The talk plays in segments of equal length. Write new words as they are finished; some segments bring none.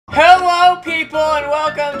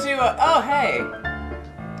to, oh, hey.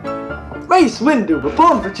 Race window, we're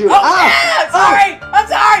Funtage. Oh, yeah, sorry! I'm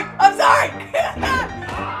sorry! I'm sorry!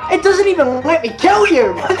 It doesn't even let me kill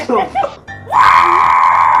you!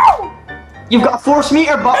 You've got a force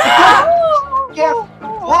meter, but yeah,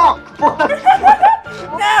 walk! No!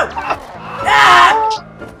 Ah!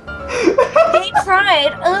 He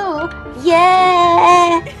tried. Oh,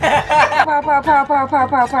 yeah. Pow, pow, pow, pow, pow,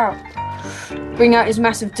 pow, pow. Bring out his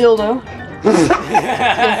massive dildo.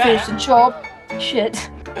 Gonna finish the job. Shit.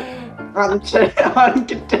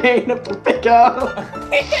 Uncontainable pickle.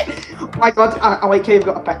 Oh my god, I like how you've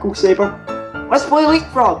got a pickle saber. Let's play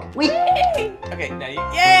leapfrog. Leap. Okay, now you.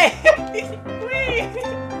 Yay!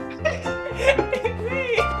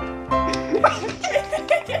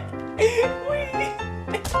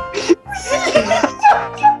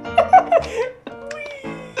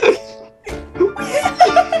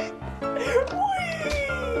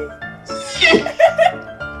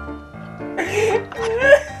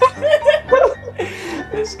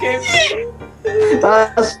 This game.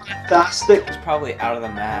 That's fantastic. It's probably out of the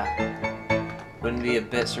map. Wouldn't be a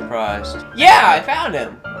bit surprised. Yeah, I found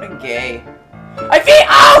him. What a gay. I feel.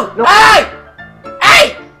 Oh! No. Hey!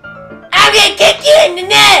 Hey! I'm gonna kick you in the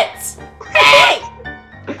nuts! Hey!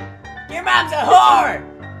 Your mom's a whore!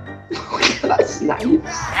 That's nice.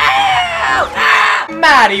 Ow! Ah!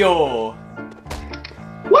 Mario!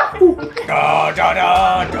 Wahoo! Da da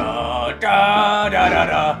da da da da da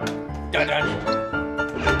da da da.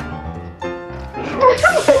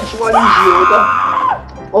 Which one's Yoda?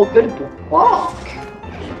 Oh, good block.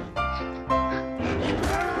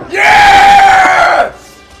 Yeah!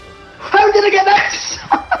 How did I get this?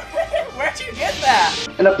 Where'd you get that?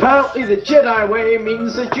 And apparently the Jedi way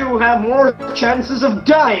means that you have more chances of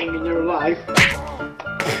dying in your life.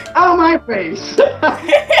 Ow, my face!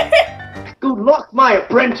 Good luck, my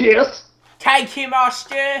apprentice! Thank you,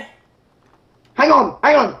 master. Hang on,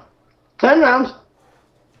 hang on! Turn around.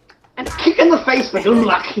 And kick in the face for good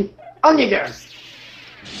luck. On you go.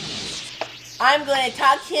 I'm gonna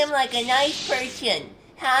talk to him like a nice person.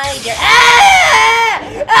 Hi there. Ah!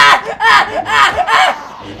 Ah! Ah! Ah!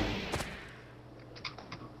 Ah!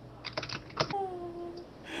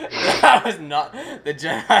 That was not the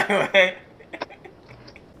Jedi way.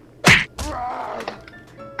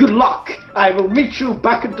 Good luck. I will meet you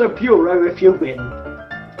back at the bureau if you win.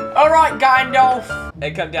 Alright, Gandalf.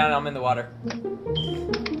 Hey, come down, I'm in the water.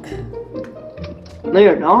 No,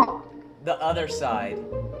 you're not. The other side.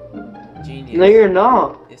 Genius. No, you're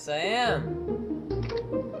not. Yes, I am.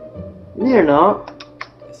 No, you're not.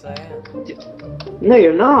 Yes, I am. No,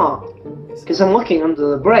 you're not. Yes, Because I'm looking under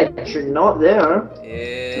the bridge. You're not there.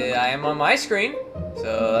 yeah, I am on my screen.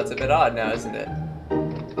 So that's a bit odd now, isn't it?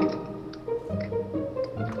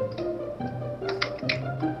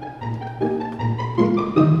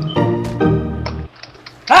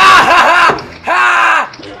 Ha ha ha!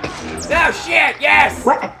 Ha! Oh shit, yes!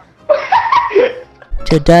 What?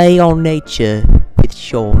 Today on Nature with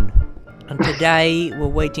Sean. And today we're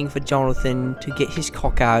waiting for Jonathan to get his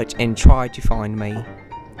cock out and try to find me.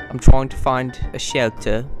 I'm trying to find a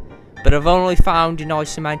shelter, but I've only found a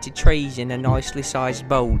nice amount of trees and a nicely sized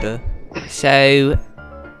boulder. So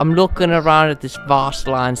I'm looking around at this vast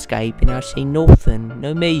landscape and I see nothing,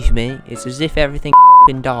 no movement. It's as if everything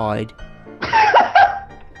died.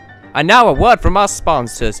 And now a word from our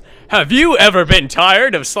sponsors. Have you ever been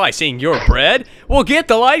tired of slicing your bread? Well, get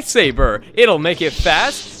the lightsaber. It'll make it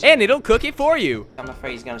fast, and it'll cook it for you. I'm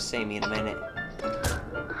afraid he's gonna see me in a minute.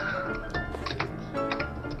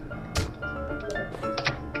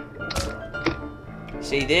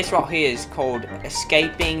 See, this right here is called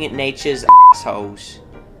escaping nature's assholes.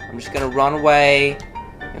 I'm just gonna run away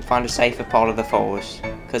and find a safer part of the forest.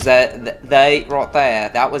 Because they, right there,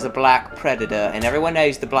 that was a black predator, and everyone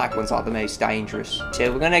knows the black ones are the most dangerous.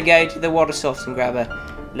 So we're gonna go to the water source and grab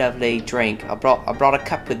a lovely drink. I brought a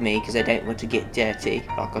cup with me because I don't want to get dirty,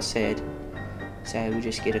 like I said. So we'll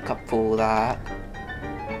just get a cup full of that.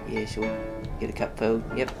 Yes, we'll get a cup full.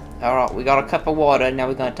 Yep. Alright, we got a cup of water, now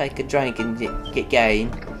we're gonna take a drink and get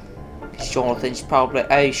going. Jonathan's probably,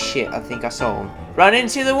 oh shit, I think I saw him. Run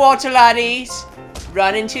into the water, laddies!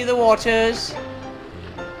 Run into the waters!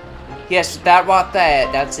 Yes, that right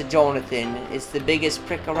there, that's a Jonathan. It's the biggest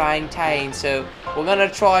prick around town, so we're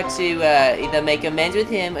gonna try to either make amends with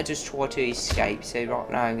him or just try to escape. So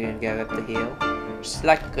right now I'm gonna go up the hill. Just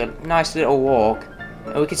like a nice little walk.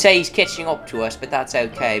 And we could say he's catching up to us, but that's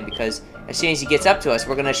okay, because as soon as he gets up to us,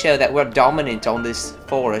 we're gonna show that we're dominant on this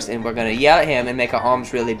forest, and we're gonna yell at him and make our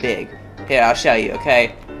arms really big. Here, I'll show you,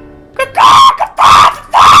 okay?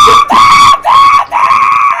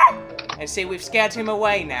 And See, we've scared him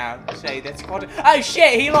away now. See, that's what. Oh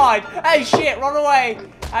shit, he lied. Oh shit, run away.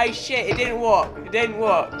 Oh shit, it didn't work. It didn't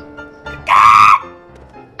work.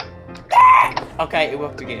 Okay, it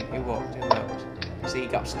worked again. It worked. It worked. See, he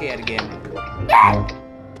got scared again.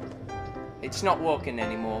 It's not working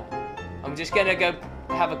anymore. I'm just gonna go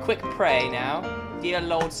have a quick pray now. Dear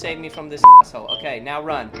Lord, save me from this asshole. Okay, now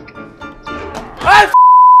run. Oh,